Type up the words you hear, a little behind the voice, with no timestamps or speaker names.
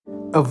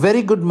A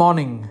very good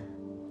morning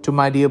to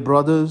my dear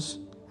brothers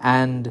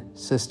and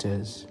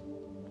sisters.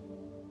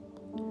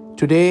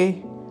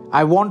 Today,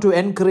 I want to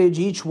encourage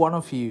each one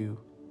of you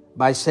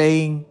by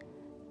saying,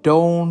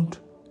 don't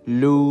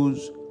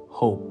lose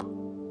hope.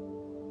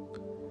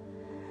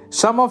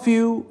 Some of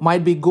you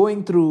might be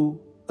going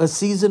through a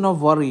season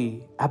of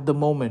worry at the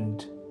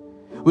moment,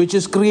 which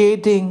is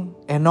creating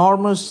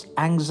enormous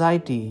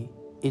anxiety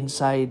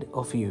inside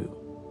of you.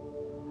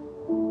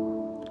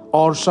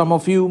 Or some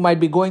of you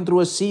might be going through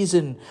a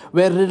season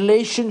where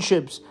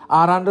relationships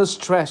are under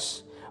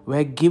stress,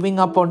 where giving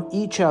up on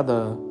each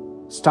other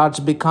starts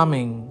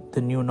becoming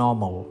the new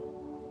normal.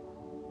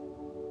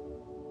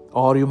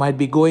 Or you might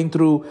be going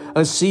through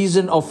a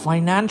season of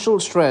financial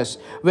stress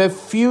where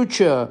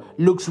future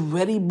looks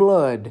very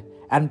blurred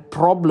and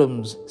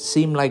problems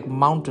seem like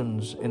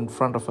mountains in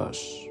front of us.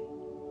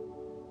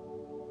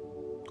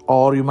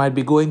 Or you might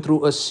be going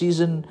through a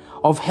season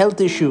of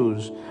health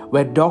issues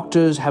where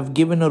doctors have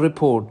given a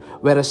report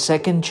where a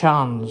second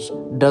chance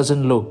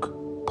doesn't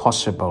look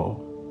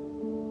possible.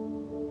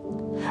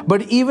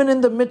 But even in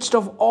the midst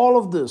of all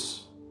of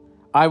this,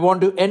 I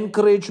want to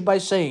encourage by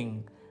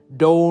saying,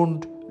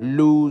 don't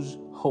lose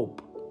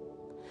hope.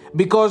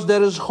 Because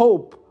there is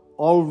hope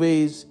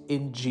always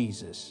in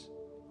Jesus.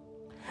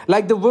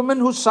 Like the woman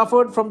who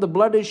suffered from the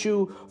blood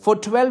issue for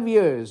 12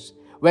 years,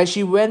 where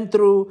she went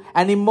through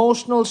an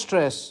emotional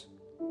stress,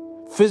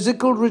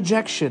 physical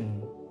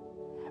rejection,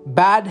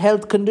 bad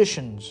health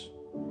conditions,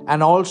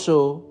 and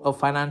also a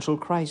financial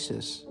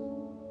crisis.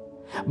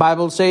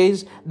 Bible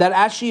says that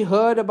as she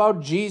heard about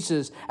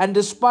Jesus, and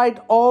despite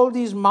all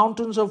these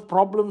mountains of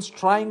problems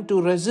trying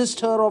to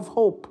resist her of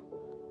hope,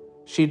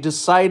 she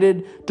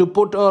decided to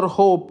put her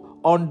hope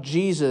on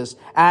Jesus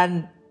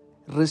and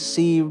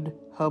received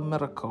her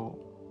miracle.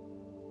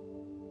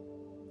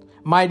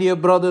 My dear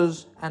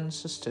brothers and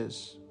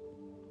sisters,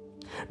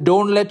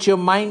 don't let your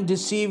mind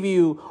deceive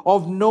you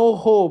of no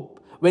hope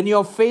when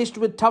you're faced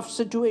with tough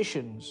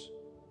situations.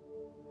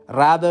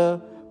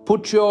 Rather,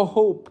 put your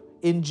hope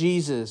in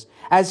Jesus,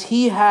 as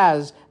He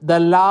has the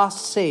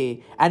last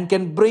say and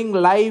can bring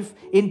life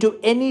into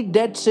any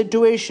dead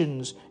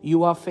situations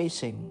you are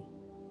facing.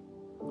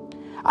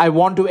 I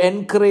want to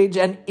encourage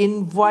and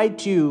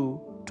invite you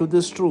to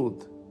this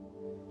truth.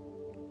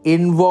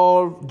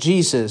 Involve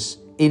Jesus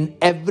in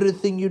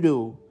everything you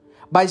do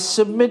by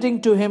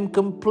submitting to Him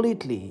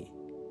completely,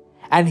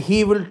 and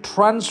He will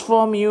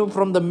transform you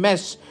from the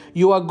mess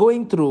you are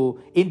going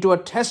through into a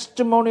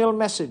testimonial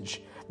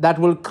message that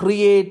will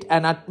create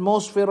an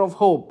atmosphere of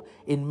hope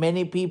in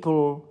many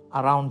people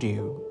around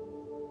you.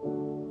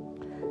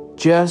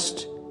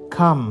 Just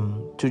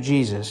come to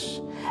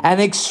Jesus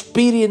and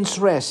experience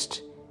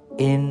rest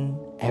in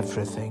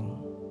everything.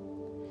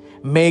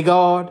 May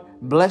God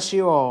bless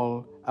you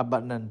all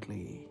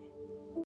abundantly.